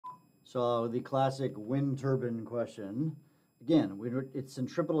So the classic wind turbine question, again, it's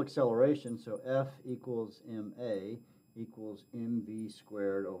centripetal acceleration, so F equals ma equals mv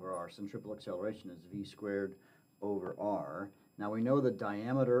squared over r. Centripetal acceleration is v squared over r. Now we know the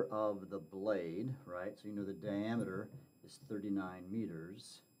diameter of the blade, right? So you know the diameter is 39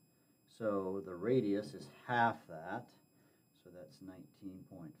 meters. So the radius is half that. So that's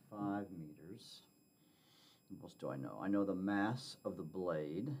 19.5 meters. What else do I know? I know the mass of the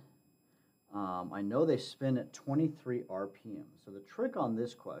blade. I know they spin at 23 RPM. So the trick on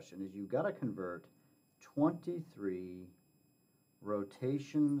this question is you've got to convert 23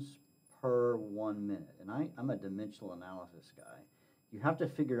 rotations per 1 minute. And I'm a dimensional analysis guy. You have to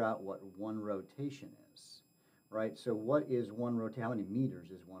figure out what one rotation is, right? So what is one rotation? How many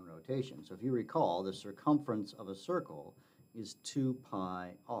meters is one rotation? So if you recall, the circumference of a circle is 2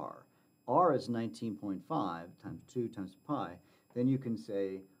 pi r. R is 19.5 times 2 times pi. Then you can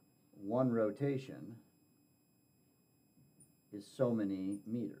say one rotation is so many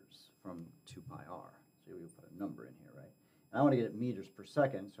meters from 2 pi r. So we put a number in here, right? And I want to get it meters per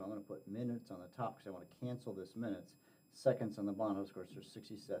second, so I'm going to put minutes on the top because I want to cancel this minutes. Seconds on the bottom, of course, there's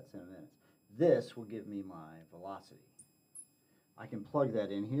 60 seconds in a minute. This will give me my velocity. I can plug that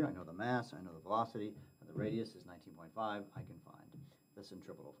in here. I know the mass, I know the velocity, and the radius is 19.5. I can find the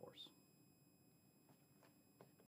centripetal force.